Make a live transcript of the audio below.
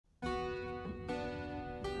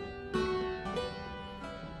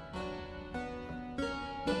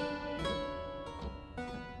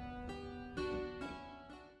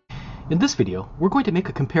In this video, we're going to make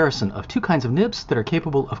a comparison of two kinds of nibs that are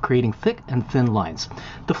capable of creating thick and thin lines.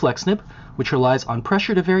 The flex nib, which relies on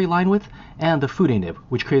pressure to vary line width, and the Fude nib,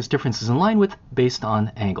 which creates differences in line width based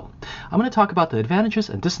on angle. I'm going to talk about the advantages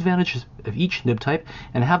and disadvantages of each nib type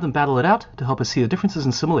and have them battle it out to help us see the differences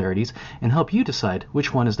and similarities and help you decide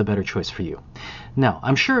which one is the better choice for you. Now,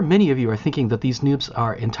 I'm sure many of you are thinking that these nibs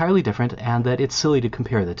are entirely different and that it's silly to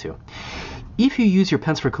compare the two. If you use your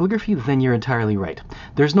pens for calligraphy, then you're entirely right.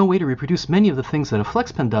 There's no way to reproduce many of the things that a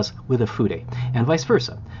flex pen does with a Fude, and vice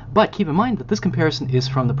versa. But keep in mind that this comparison is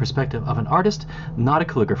from the perspective of an artist, not a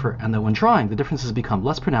calligrapher, and that when drawing, the differences become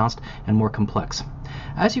less pronounced and more complex.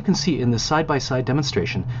 As you can see in this side-by-side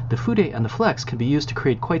demonstration, the Fude and the flex can be used to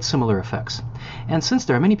create quite similar effects. And since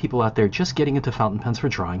there are many people out there just getting into fountain pens for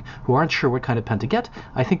drawing who aren't sure what kind of pen to get,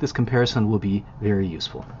 I think this comparison will be very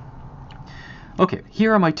useful. Okay,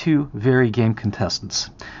 here are my two very game contestants.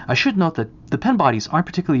 I should note that the pen bodies aren't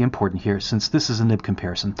particularly important here since this is a nib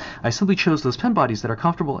comparison. I simply chose those pen bodies that are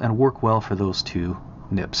comfortable and work well for those two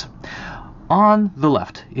nibs. On the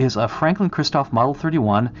left is a Franklin Christoph Model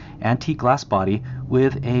 31 antique glass body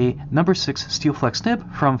with a number 6 steel flex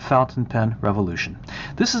nib from Fountain Pen Revolution.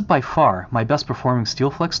 This is by far my best performing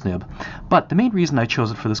steel flex nib, but the main reason I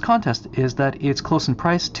chose it for this contest is that it's close in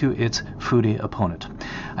price to its Fude opponent.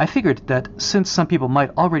 I figured that since some people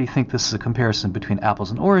might already think this is a comparison between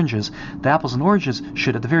apples and oranges, the apples and oranges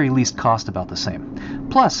should at the very least cost about the same.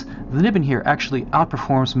 Plus, the nib in here actually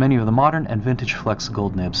outperforms many of the modern and vintage flex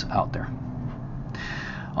gold nibs out there.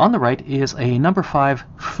 On the right is a number 5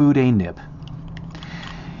 Fude nib.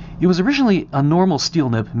 It was originally a normal steel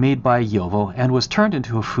nib made by Jowo and was turned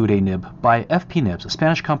into a Fude nib by FP Nibs, a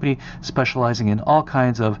Spanish company specializing in all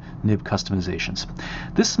kinds of nib customizations.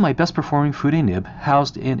 This is my best performing Fude nib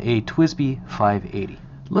housed in a TWSBI 580.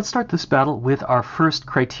 Let's start this battle with our first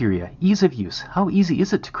criteria, ease of use. How easy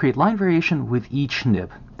is it to create line variation with each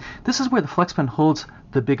nib? This is where the flex pen holds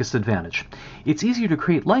the biggest advantage. It's easier to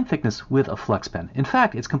create line thickness with a flex pen. In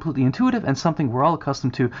fact, it's completely intuitive and something we're all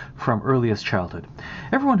accustomed to from earliest childhood.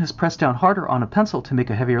 Everyone has pressed down harder on a pencil to make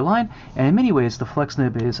a heavier line, and in many ways the flex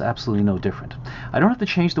nib is absolutely no different. I don't have to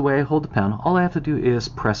change the way I hold the pen. All I have to do is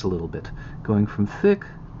press a little bit, going from thick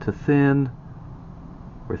to thin,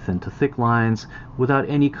 or thin to thick lines without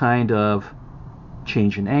any kind of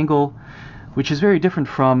change in angle, which is very different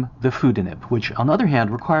from the Fude nib, which on the other hand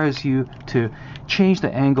requires you to change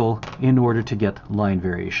the angle in order to get line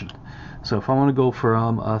variation. So if I want to go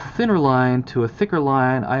from a thinner line to a thicker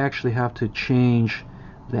line, I actually have to change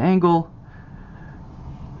the angle,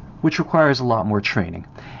 which requires a lot more training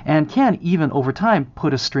and can even over time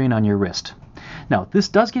put a strain on your wrist. Now, this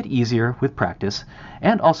does get easier with practice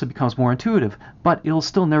and also becomes more intuitive, but it'll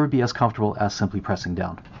still never be as comfortable as simply pressing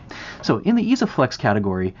down. So in the ease of flex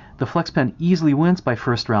category, the flex pen easily wins by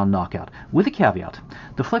first round knockout. With a caveat,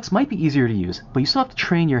 the flex might be easier to use, but you still have to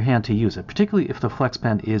train your hand to use it, particularly if the flex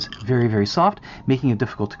pen is very, very soft, making it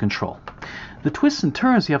difficult to control. The twists and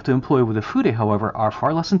turns you have to employ with a Fude, however, are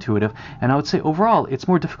far less intuitive, and I would say overall it's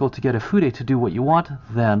more difficult to get a Fude to do what you want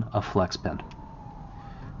than a flex pen.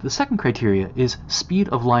 The second criteria is speed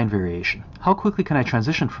of line variation. How quickly can I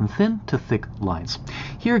transition from thin to thick lines?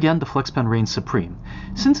 Here again, the flex pen reigns supreme.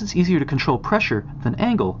 Since it's easier to control pressure than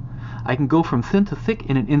angle, I can go from thin to thick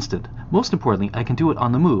in an instant. Most importantly, I can do it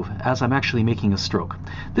on the move, as I'm actually making a stroke.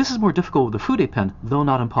 This is more difficult with the Fude pen, though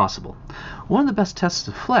not impossible. One of the best tests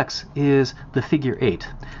of flex is the figure 8.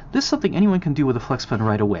 This is something anyone can do with a flex pen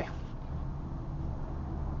right away.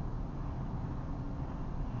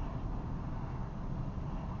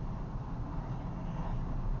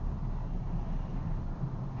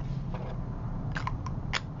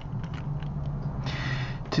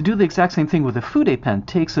 To do the exact same thing with a Fude pen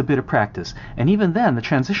takes a bit of practice, and even then the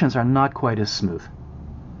transitions are not quite as smooth.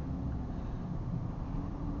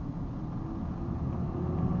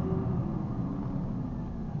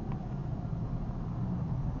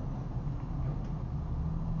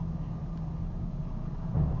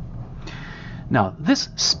 Now, this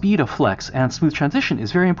speed of flex and smooth transition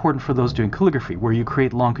is very important for those doing calligraphy, where you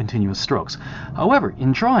create long continuous strokes. However,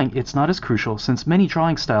 in drawing, it's not as crucial, since many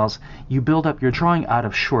drawing styles, you build up your drawing out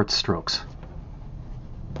of short strokes.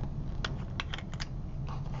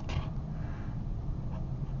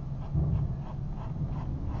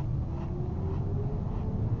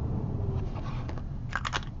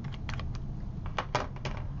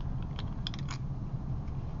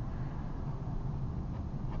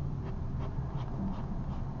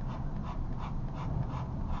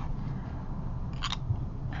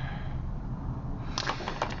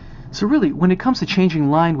 So really, when it comes to changing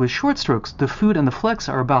line with short strokes, the Fude and the flex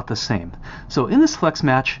are about the same. So in this flex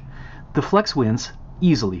match, the flex wins,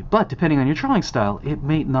 easily, but depending on your drawing style, it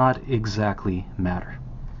may not exactly matter.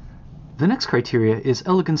 The next criteria is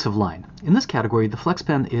elegance of line. In this category, the flex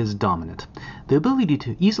pen is dominant. The ability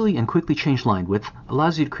to easily and quickly change line width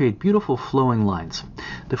allows you to create beautiful flowing lines.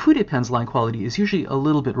 The Fude pen's line quality is usually a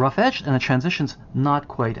little bit rough-edged and the transitions not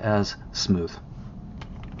quite as smooth.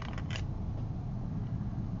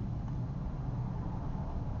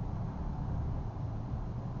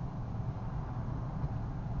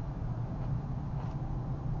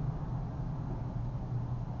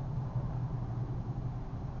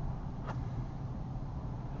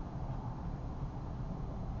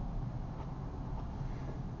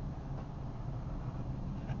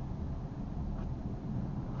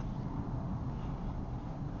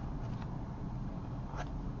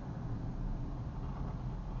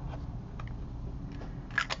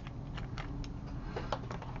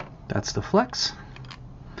 That's the flex.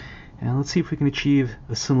 And let's see if we can achieve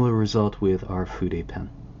a similar result with our Fude pen.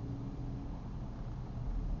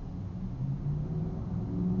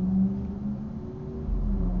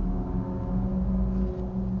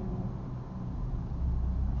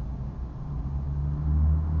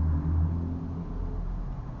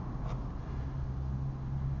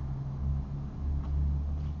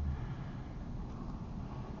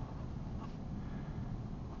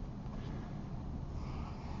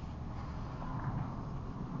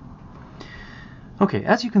 Okay,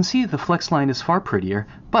 as you can see, the flex line is far prettier,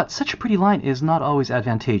 but such a pretty line is not always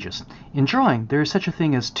advantageous. In drawing, there is such a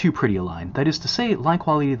thing as too pretty a line. That is to say, line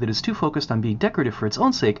quality that is too focused on being decorative for its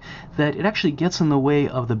own sake, that it actually gets in the way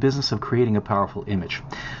of the business of creating a powerful image.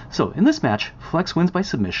 So, in this match, flex wins by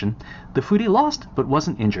submission. The Fude lost, but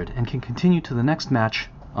wasn't injured, and can continue to the next match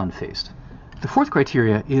unfazed. The fourth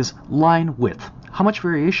criteria is line width. How much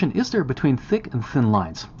variation is there between thick and thin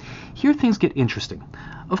lines? Here things get interesting.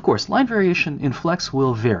 Of course, line variation in flex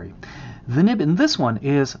will vary. The nib in this one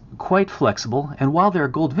is quite flexible, and while there are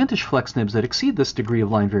gold vintage flex nibs that exceed this degree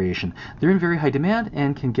of line variation, they're in very high demand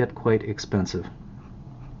and can get quite expensive.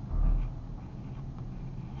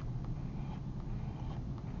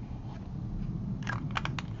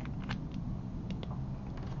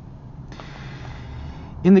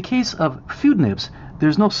 In the case of Fude nibs,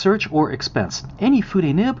 there's no search or expense. Any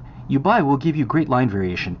Fude nib you buy will give you great line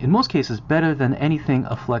variation, in most cases better than anything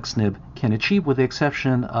a flex nib can achieve with the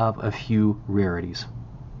exception of a few rarities.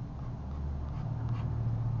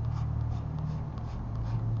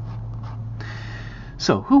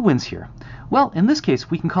 So who wins here? Well, in this case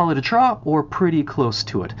we can call it a draw or pretty close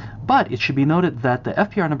to it, but it should be noted that the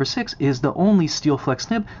FPR number 6 is the only steel flex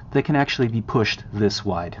nib that can actually be pushed this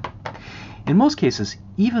wide. In most cases,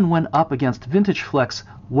 even when up against vintage flex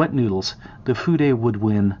wet noodles, the Fude would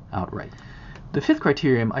win outright. The fifth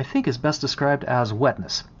criterion I think is best described as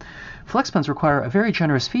wetness. Flex pens require a very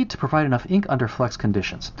generous feed to provide enough ink under flex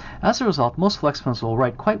conditions. As a result, most flex pens will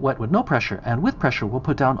write quite wet with no pressure, and with pressure will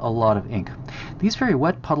put down a lot of ink. These very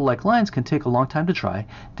wet puddle-like lines can take a long time to dry,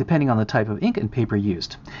 depending on the type of ink and paper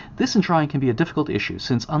used. This in drawing can be a difficult issue,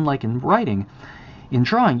 since unlike in writing, in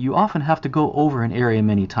drawing you often have to go over an area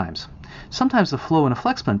many times. Sometimes the flow in a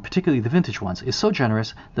flex pen, particularly the vintage ones, is so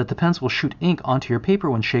generous that the pens will shoot ink onto your paper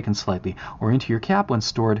when shaken slightly, or into your cap when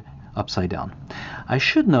stored upside down. I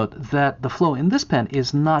should note that the flow in this pen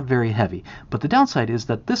is not very heavy, but the downside is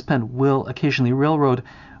that this pen will occasionally railroad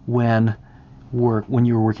when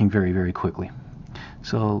you're working very, very quickly.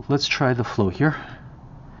 So let's try the flow here.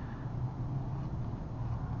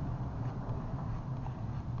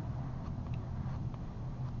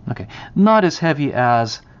 Okay, not as heavy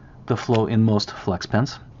as the flow in most flex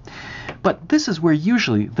pens. But this is where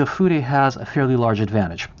usually the Fude has a fairly large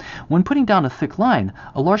advantage. When putting down a thick line,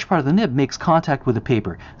 a large part of the nib makes contact with the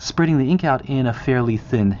paper, spreading the ink out in a fairly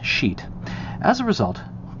thin sheet. As a result,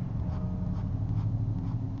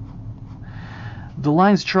 the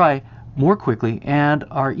lines dry more quickly and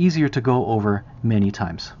are easier to go over many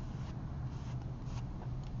times.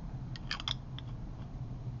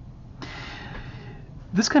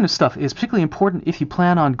 This kind of stuff is particularly important if you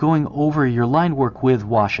plan on going over your line work with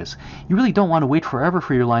washes. You really don't want to wait forever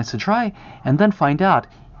for your lines to dry and then find out,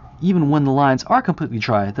 even when the lines are completely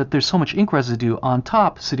dry, that there's so much ink residue on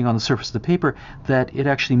top sitting on the surface of the paper that it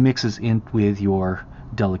actually mixes in with your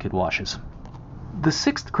delicate washes. The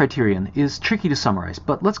sixth criterion is tricky to summarize,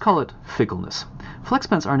 but let's call it fickleness. Flex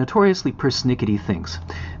pens are notoriously persnickety things.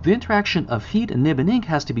 The interaction of feed and nib and ink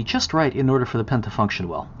has to be just right in order for the pen to function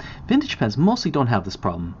well. Vintage pens mostly don't have this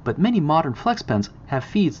problem, but many modern flex pens have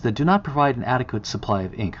feeds that do not provide an adequate supply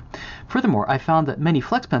of ink. Furthermore, I found that many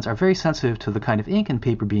flex pens are very sensitive to the kind of ink and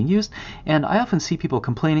paper being used, and I often see people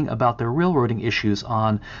complaining about their railroading issues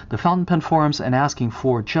on the fountain pen forums and asking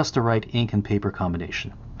for just the right ink and paper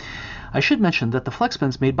combination. I should mention that the flex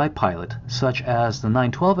pens made by Pilot, such as the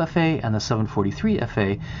 912 FA and the 743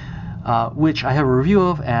 FA, which I have a review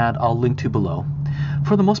of and I'll link to below,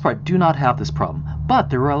 for the most part do not have this problem, but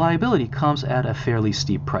their reliability comes at a fairly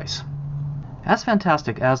steep price. As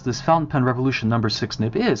fantastic as this Fountain Pen Revolution No. 6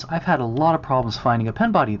 nib is, I've had a lot of problems finding a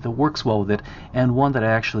pen body that works well with it and one that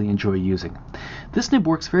I actually enjoy using. This nib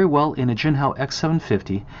works very well in a Jinhao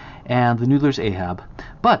X750 and the Noodler's Ahab,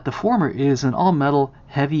 but the former is an all-metal,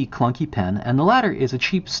 heavy, clunky pen, and the latter is a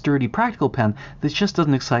cheap, sturdy, practical pen that just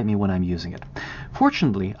doesn't excite me when I'm using it.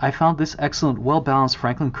 Fortunately, I found this excellent, well-balanced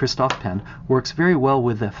Franklin Christoph pen works very well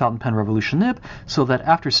with the Fountain Pen Revolution nib, so that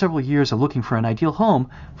after several years of looking for an ideal home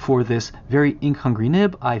for this very ink-hungry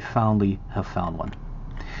nib, I finally have found one.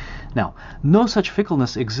 Now, no such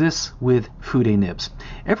fickleness exists with Fude nibs.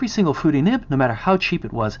 Every single Fude nib, no matter how cheap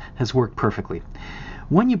it was, has worked perfectly.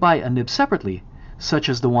 When you buy a nib separately, such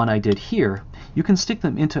as the one I did here, you can stick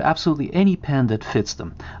them into absolutely any pen that fits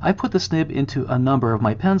them. I put this nib into a number of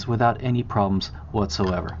my pens without any problems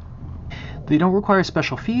whatsoever. They don't require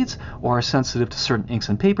special feeds or are sensitive to certain inks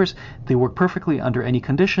and papers. They work perfectly under any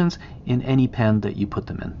conditions in any pen that you put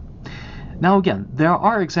them in. Now again, there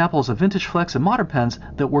are examples of vintage flex and modern pens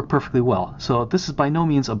that work perfectly well, so this is by no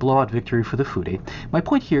means a blowout victory for the Fude. My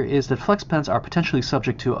point here is that flex pens are potentially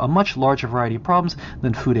subject to a much larger variety of problems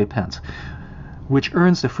than Fude pens, which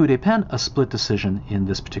earns the Fude pen a split decision in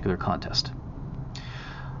this particular contest.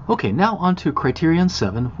 Okay, now on to criterion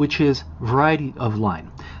 7, which is variety of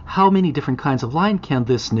line. How many different kinds of line can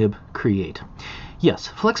this nib create? Yes,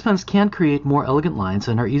 flex pens can create more elegant lines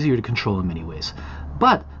and are easier to control in many ways,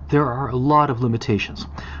 but there are a lot of limitations.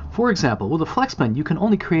 For example, with a flex pen, you can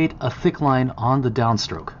only create a thick line on the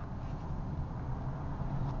downstroke.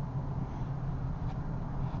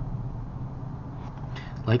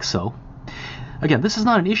 Like so. Again, this is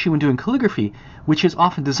not an issue when doing calligraphy, which is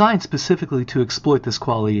often designed specifically to exploit this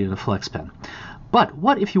quality in a flex pen. But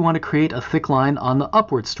what if you want to create a thick line on the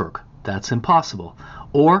upward stroke? That's impossible.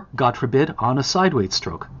 Or, God forbid, on a sideways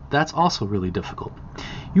stroke. That's also really difficult.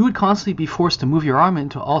 You would constantly be forced to move your arm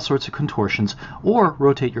into all sorts of contortions or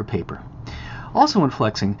rotate your paper. Also when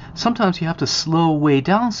flexing, sometimes you have to slow way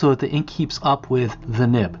down so that the ink keeps up with the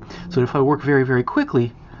nib. So if I work very, very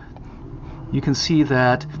quickly, you can see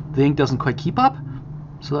that the ink doesn't quite keep up,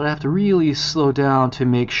 so that I have to really slow down to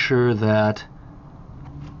make sure that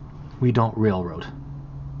we don't railroad.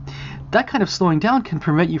 That kind of slowing down can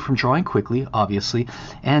prevent you from drawing quickly, obviously,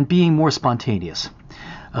 and being more spontaneous.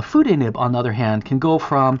 A Fude nib, on the other hand, can go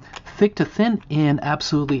from thick to thin in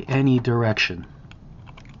absolutely any direction.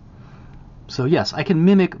 So yes, I can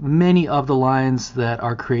mimic many of the lines that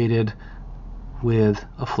are created with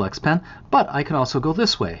a flex pen, but I can also go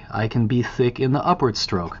this way. I can be thick in the upward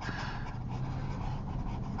stroke,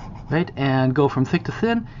 right, and go from thick to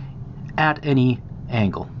thin at any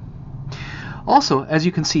angle. Also, as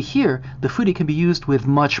you can see here, the Fude can be used with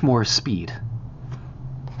much more speed.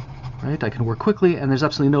 Right? I can work quickly, and there's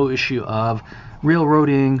absolutely no issue of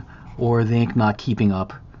railroading or the ink not keeping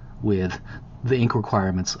up with the ink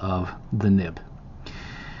requirements of the nib.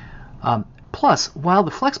 Plus, while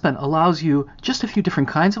the flex pen allows you just a few different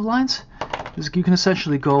kinds of lines, you can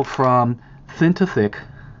essentially go from thin to thick,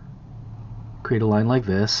 create a line like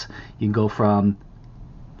this. You can go from,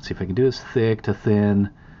 let's see if I can do this, thick to thin,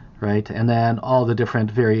 right? And then all the different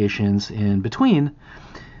variations in between.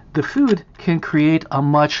 The Fude can create a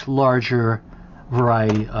much larger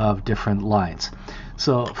variety of different lines.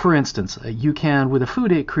 So, for instance, you can, with a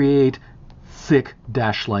Fude, create thick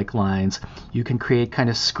dash-like lines. You can create kind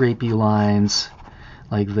of scrapey lines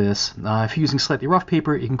like this. If you're using slightly rough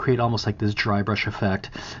paper, you can create almost like this dry brush effect.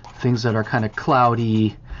 Things that are kind of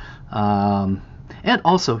cloudy. And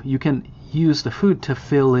also, you can use the Fude to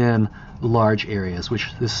fill in large areas,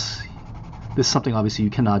 which this is something obviously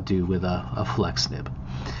you cannot do with a flex nib.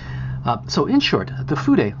 So in short, the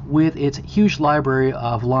Fude, with its huge library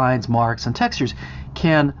of lines, marks, and textures,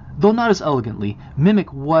 can, though not as elegantly,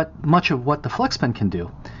 mimic much of what the flex pen can do,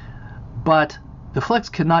 but the flex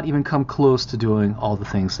cannot even come close to doing all the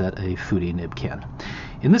things that a Fude nib can.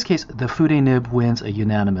 In this case, the Fude nib wins a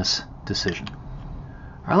unanimous decision.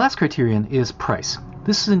 Our last criterion is price.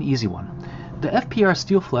 This is an easy one. The FPR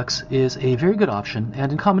Steel Flex is a very good option,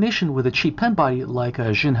 and in combination with a cheap pen body like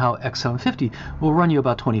a Jinhao X750 will run you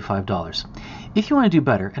about $25. If you want to do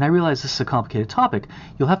better, and I realize this is a complicated topic,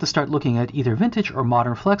 you'll have to start looking at either vintage or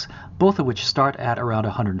modern flex, both of which start at around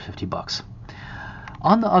 $150.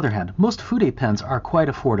 On the other hand, most Fude pens are quite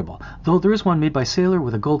affordable, though there is one made by Sailor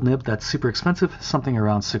with a gold nib that's super expensive, something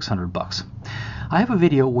around $600. I have a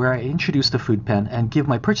video where I introduce the Fude pen and give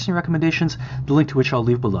my purchasing recommendations, the link to which I'll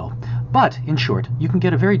leave below. But, in short, you can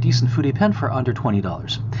get a very decent Fude pen for under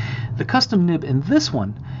 $20. The custom nib in this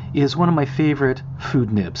one is one of my favorite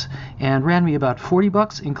Fude nibs, and ran me about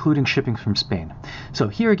 $40, including shipping from Spain. So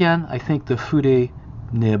here again, I think the Fude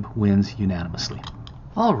nib wins unanimously.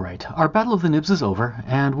 Alright, our battle of the nibs is over,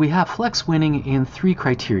 and we have Flex winning in 3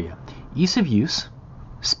 criteria: ease of use,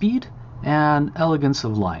 speed, and elegance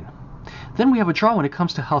of line. Then we have a draw when it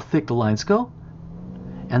comes to how thick the lines go,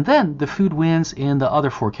 and then the Fude wins in the other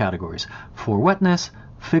 4 categories: for wetness,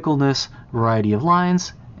 fickleness, variety of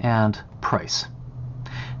lines, and price.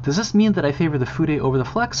 Does this mean that I favor the Fude over the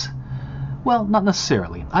Flex? Well, not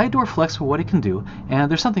necessarily. I adore Flex for what it can do, and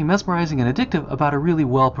there's something mesmerizing and addictive about a really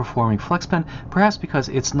well-performing Flex pen, perhaps because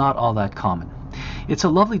it's not all that common. It's a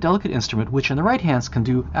lovely, delicate instrument which in the right hands can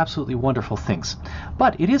do absolutely wonderful things.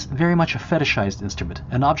 But it is very much a fetishized instrument,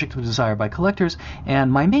 an object of desire by collectors,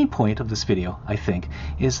 and my main point of this video, I think,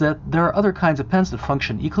 is that there are other kinds of pens that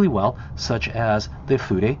function equally well, such as the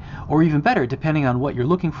Fude, or even better depending on what you're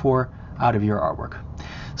looking for out of your artwork.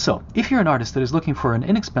 So, if you're an artist that is looking for an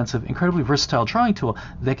inexpensive, incredibly versatile drawing tool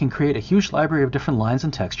that can create a huge library of different lines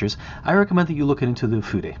and textures, I recommend that you look into the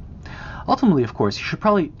Fude. Ultimately, of course, you should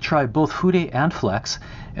probably try both Fude and Flex,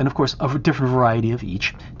 and of course a different variety of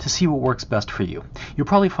each, to see what works best for you. You'll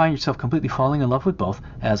probably find yourself completely falling in love with both,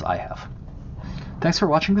 as I have. Thanks for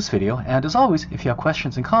watching this video, and as always, if you have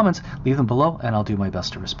questions and comments, leave them below and I'll do my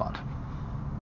best to respond.